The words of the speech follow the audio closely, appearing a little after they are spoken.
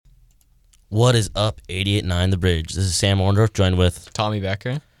What is up, 88.9 The Bridge? This is Sam Orndorff, joined with Tommy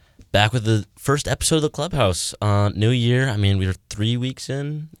Becker. Back with the first episode of the Clubhouse. New year. I mean, we are 3 weeks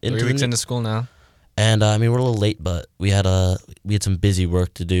in. 3 weeks into school now. And I mean, we're a little late, but we had some busy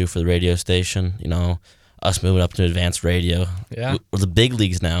work to do for the radio station. You know, us moving up to advanced radio. Yeah, we're the big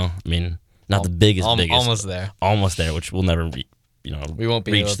leagues now. I mean, not the biggest, almost there, which we'll never, we won't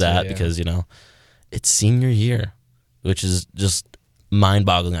be reach able that to, yeah. because it's senior year, which is just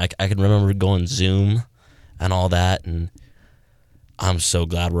mind-boggling. I can remember going Zoom and all that, and I'm so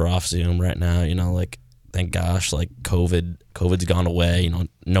glad we're off Zoom right now. Thank gosh, COVID's gone away.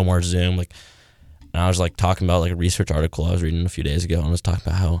 No more Zoom. And I was talking about a research article I was reading a few days ago, and I was talking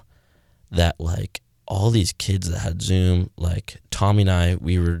about how that all these kids that had Zoom, Tommy and I,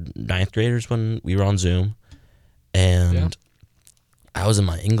 we were ninth graders when we were on Zoom, and I was in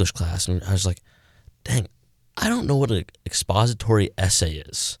my English class, and I was like, dang, I don't know what an expository essay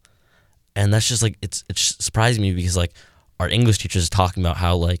is. And that's just it's surprising me because our English teacher is talking about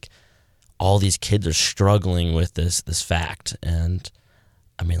how all these kids are struggling with this fact. And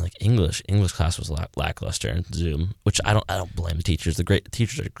I mean English class was lackluster in Zoom, which I don't blame the teachers. The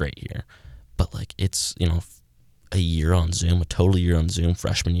teachers are great here. But it's a year on Zoom, a total year on Zoom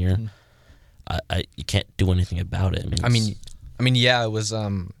freshman year. You can't do anything about it. I mean, yeah, it was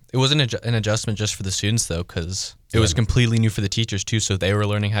an adjustment just for the students though, because it was completely new for the teachers too. So they were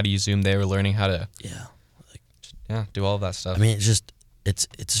learning how to use Zoom. They were learning how to do all of that stuff. I mean, it's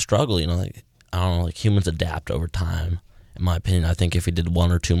a struggle. I don't know. Humans adapt over time. In my opinion, I think if we did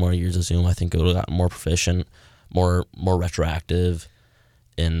 1 or 2 more years of Zoom, I think it would have gotten more proficient, more retroactive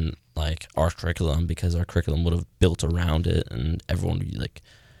in our curriculum, because our curriculum would have built around it, and everyone would be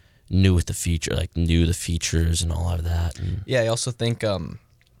knew the features and all of that. And yeah, I also think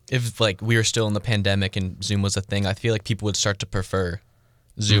if we were still in the pandemic and Zoom was a thing, I feel people would start to prefer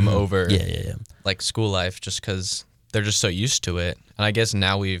Zoom over school life, just because they're just so used to it. And I guess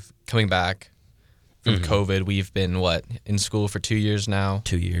now coming back from COVID, we've been in school for 2 years now.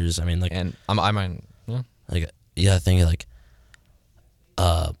 2 years. I mean, and I think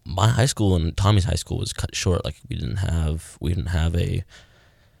my high school and Tommy's high school was cut short. We didn't have a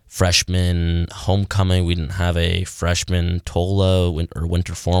freshman homecoming. We didn't have a freshman TOLA or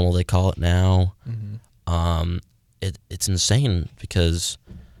winter formal, they call it now. It's insane because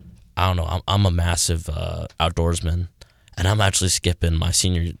I don't know. I'm a massive outdoorsman, and I'm actually skipping my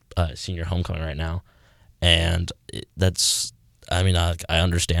senior homecoming right now, and I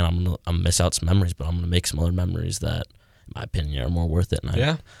understand I'm gonna miss out some memories, but I'm gonna make some other memories that, in my opinion, are more worth it.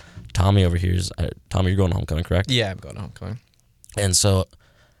 And Tommy over here Tommy, you're going to homecoming, correct? Yeah, I'm going to homecoming. And so,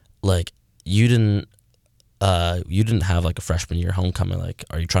 you didn't have a freshman year homecoming.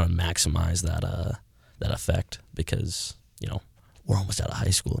 Are you trying to maximize that effect? Because we're almost out of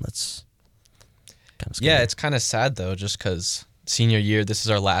high school, and that's kind of scary. Yeah, it's kind of sad though, just because senior year, this is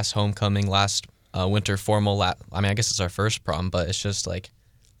our last homecoming, last winter formal. I mean, I guess it's our first prom, but it's just I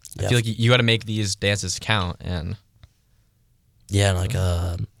feel you got to make these dances count, and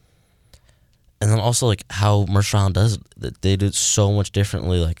and then also how Mershon does it, they do it so much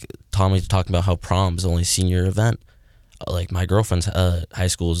differently. Tommy's talking about how prom is only a senior event. My girlfriend's high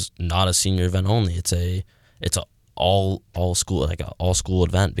school is not a senior event only. It's a all school, all school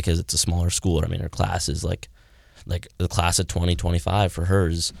event, because it's a smaller school. I mean, her class is the class of 2025 for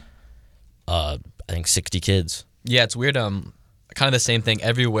hers. I think 60 kids. Yeah, it's weird. Kind of the same thing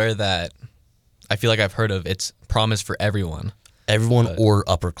everywhere that I feel I've heard of. It's prom is for everyone. Or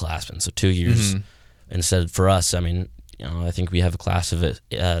upperclassmen, so 2 years instead. For us, I mean, I think we have a class of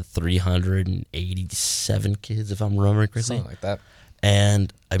 387 kids, if I'm remembering correctly. Something like that.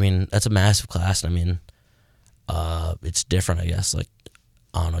 And I mean, that's a massive class, and I mean, it's different, I guess. I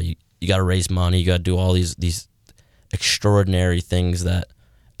don't know, you got to raise money, you got to do all these extraordinary things that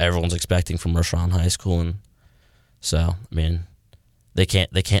everyone's expecting from Mershon High School, and so I mean, they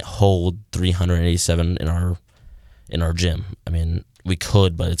can't hold 387 in our gym. I mean, we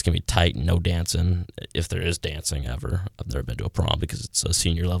could, but it's gonna be tight and no dancing, if there is dancing ever. I've never been to a prom because it's a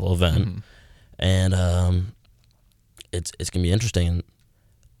senior level event, and it's gonna be interesting,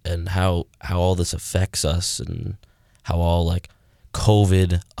 and how all this affects us, and how all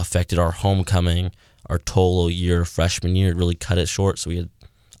COVID affected our homecoming, our total year, freshman year. It really cut it short. So did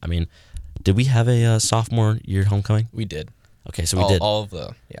we have a sophomore year homecoming? We did. Okay, so we did all of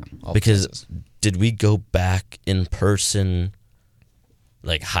the because places. Did we go back in person,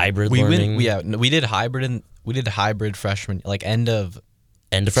 hybrid learning? We did hybrid freshman, end of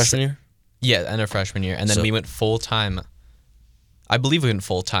freshman year. Yeah, end of freshman year, and then we went full time. I believe we went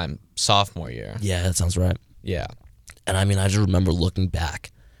full time sophomore year. Yeah, that sounds right. Yeah, and I just remember looking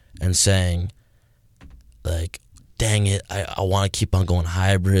back and saying, like, dang it, I want to keep on going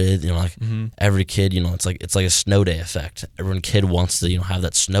hybrid. You know, like every kid, you know, it's like a snow day effect. Every kid wants to, you know, have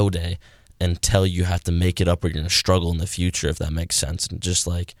that snow day until you have to make it up or you're going to struggle in the future, if that makes sense. And just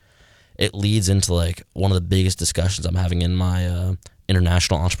like, it leads into like one of the biggest discussions I'm having in my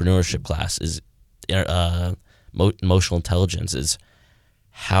international entrepreneurship class is emotional intelligence, is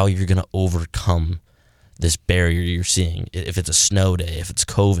how you're going to overcome this barrier you're seeing. If it's a snow day, if it's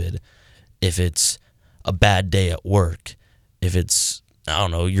COVID, if it's a bad day at work, if it's, I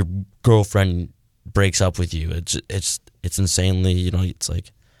don't know, your girlfriend breaks up with you, it's insanely, you know, it's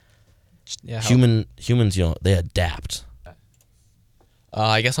like humans, you know, they adapt.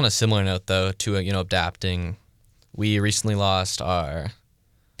 I guess on a similar note though, to you know, adapting, we recently lost our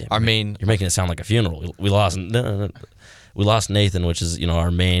main. You're making it sound like a funeral. We lost Nathan, which is, you know, our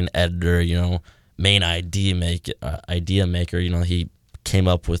main editor, you know, main idea maker. You know, he came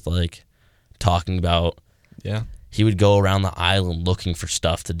up with like talking about, he would go around the island looking for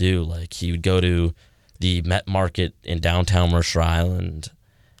stuff to do. Like he would go to the Met Market in downtown Mercer Island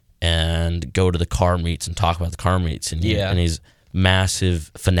and go to the car meets and talk about the car meets. And he's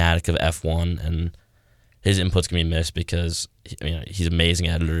massive fanatic of F1, and his input's gonna be missed because he's an amazing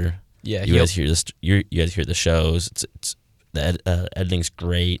editor. Yeah, you guys hear this. You guys hear the shows. It's the editing's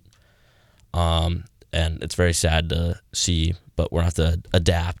great, and it's very sad to see, but we're gonna have to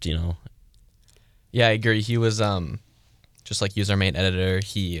adapt. You know. Yeah, I agree. He was just like, he was our main editor.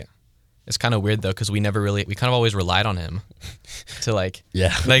 It's kind of weird though, because we kind of always relied on him to like.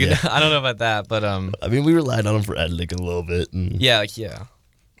 Yeah. Like I don't know about that, but I mean, we relied on him for editing a little bit. And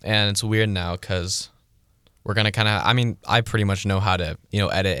and it's weird now because we're gonna kind of. I mean, I pretty much know how to, you know,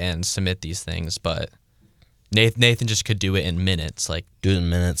 edit and submit these things, but Nathan just could do it in minutes. Like do it in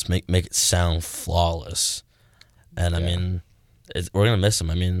minutes, make it sound flawless, and I mean, we're gonna miss him.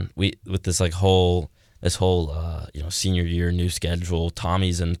 I mean, with this whole you know, senior year, new schedule.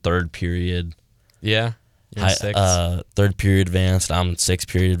 Tommy's in third period. Yeah. Third period advanced. I'm in sixth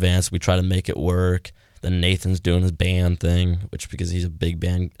period advanced. We try to make it work. Then Nathan's doing his band thing, which, because he's a big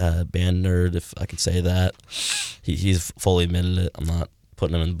band nerd, if I could say that. He's fully admitted it. I'm not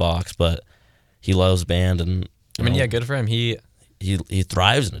putting him in the box, but he loves band, and I mean, good for him. He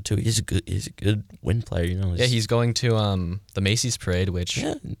thrives in it too. He's a good wind player, you know. He's going to the Macy's parade, which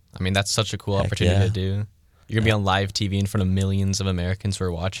I mean, that's such a cool opportunity to do. You're gonna be on live TV in front of millions of Americans who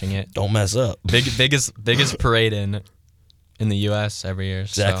are watching it. Don't mess up. biggest parade in the U.S. every year.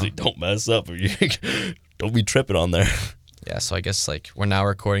 Exactly. So. Don't mess up. Don't be tripping on there. Yeah. So I guess like we're now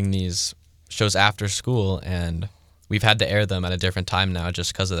recording these shows after school, and we've had to air them at a different time now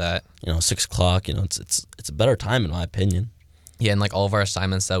just because of that. You know, 6 o'clock. You know, it's a better time in my opinion. Yeah, and like all of our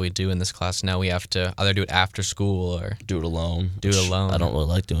assignments that we do in this class now, we have to either do it after school or do it alone. I don't really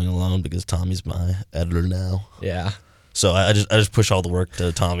like doing alone because Tommy's my editor now. Yeah. So I just push all the work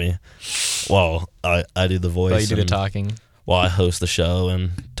to Tommy while I do the voice. Oh, you do the talking. While I host the show,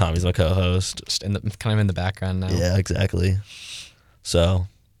 and Tommy's my co-host. Just kind of in the background now. Yeah, exactly. So,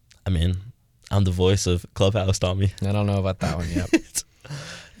 I mean, I'm the voice of Clubhouse, Tommy. I don't know about that one yet.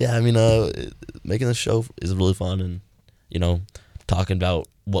 Yeah, I mean, making the show is really fun, and you know, talking about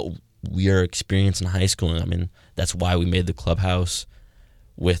what we are experiencing in high school. And I mean, that's why we made the Clubhouse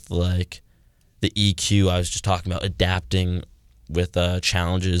with like the EQ. I was just talking about adapting with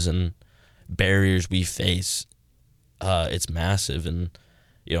challenges and barriers we face. It's massive, and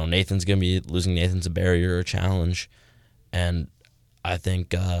you know, Nathan's gonna be losing Nathan's a barrier or a challenge, and I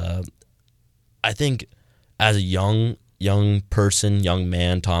think as a young person, young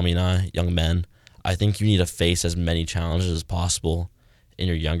man, Tommy and I, young men, I think you need to face as many challenges as possible in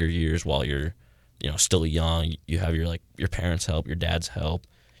your younger years while you're, you know, still young. You have your parents' help, your dad's help,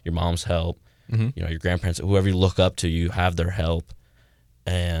 your mom's help, you know, your grandparents, whoever you look up to, you have their help,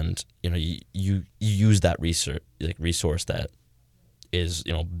 and you know, you use that resource that is,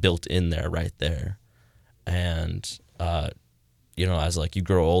 you know, built in there right there, and you know, as like you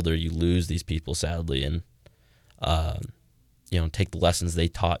grow older, you lose these people sadly, and you know, take the lessons they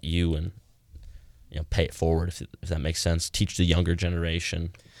taught you and, you know, pay it forward, if that makes sense. Teach the younger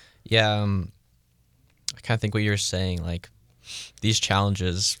generation. Yeah, I kind of think what you're saying, like these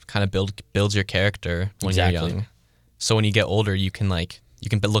challenges kind of builds your character when you're young. So when you get older, you can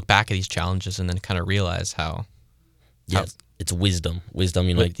look back at these challenges and then kind of realize how. Yeah, it's wisdom.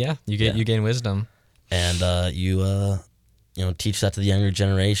 You know, you gain wisdom, and you know, teach that to the younger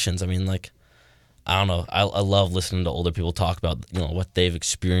generations. I mean, like, I don't know. I love listening to older people talk about, you know, what they've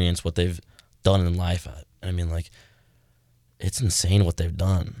experienced, what they've done in life. I mean, like, it's insane what they've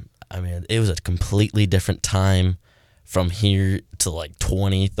done. I mean, it was a completely different time from here to like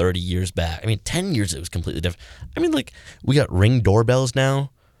 20, 30 years back. I mean, 10 years it was completely different. I mean, like, we got Ring doorbells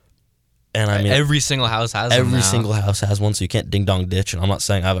now. And I mean, every single house has them now. Every single house has one, so you can't ding dong ditch. And I'm not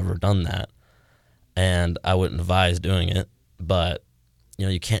saying I've ever done that, and I wouldn't advise doing it. But you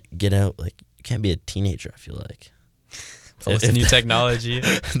know, you can't get out. Like, you can't be a teenager, I feel like. With the new technology,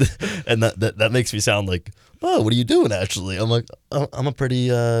 and that makes me sound like, oh, what are you doing? Actually, I'm like, I'm a pretty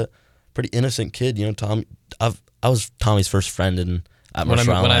innocent kid. You know, Tom. I was Tommy's first friend at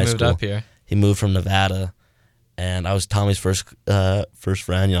Marshall Island High When I moved School. up here, He moved from Nevada, and I was Tommy's first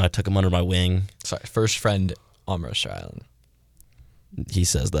friend. You know, I took him under my wing. Sorry, first friend on Marshall Island. He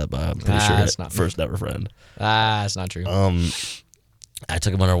says that, but I'm pretty sure it's not first ever friend. It's not true. I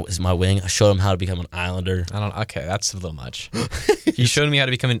took him under my wing. I showed him how to become an Islander. Okay, that's a little much. He showed me how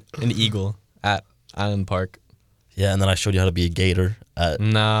to become an Eagle at Island Park. Yeah, and then I showed you how to be a Gator.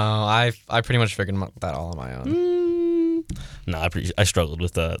 No, I pretty much figured that all on my own. No, I struggled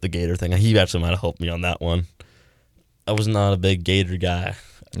with the Gator thing. He actually might have helped me on that one. I was not a big Gator guy.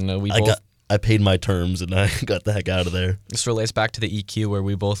 No, I paid my terms and I got the heck out of there. This relates back to the EQ where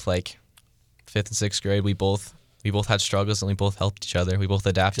we both, like, 5th and 6th grade, we both had struggles and we both helped each other. We both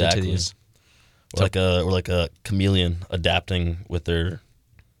adapted to these. We're like a chameleon adapting with their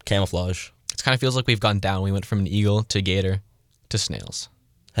camouflage. It kind of feels like we've gone down. We went from an eagle to gator to snails.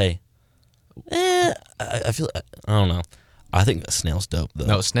 Hey, I feel, I don't know. I think a snail's dope though.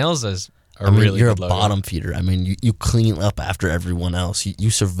 No, snails are really you're good a logo. bottom feeder. I mean, you clean up after everyone else. You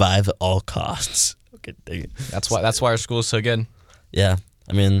survive at all costs. Okay, dang it. That's why our school is so good. Yeah,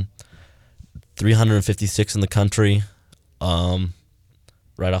 I mean, 356 in the country.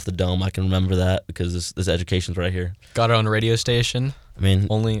 Right off the dome, I can remember that because this education's right here. Got our own radio station. I mean,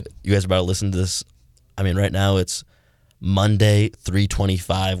 you guys are about to listen to this. I mean, right now it's Monday,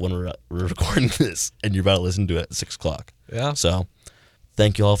 3:25 when we're recording this, and you're about to listen to it at 6 o'clock. Yeah. So,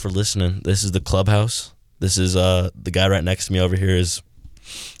 thank you all for listening. This is the Clubhouse. This is the guy right next to me over here is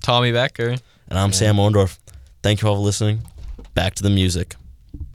Tommy Becker. And I'm Sam Orndorff. Thank you all for listening. Back to the music.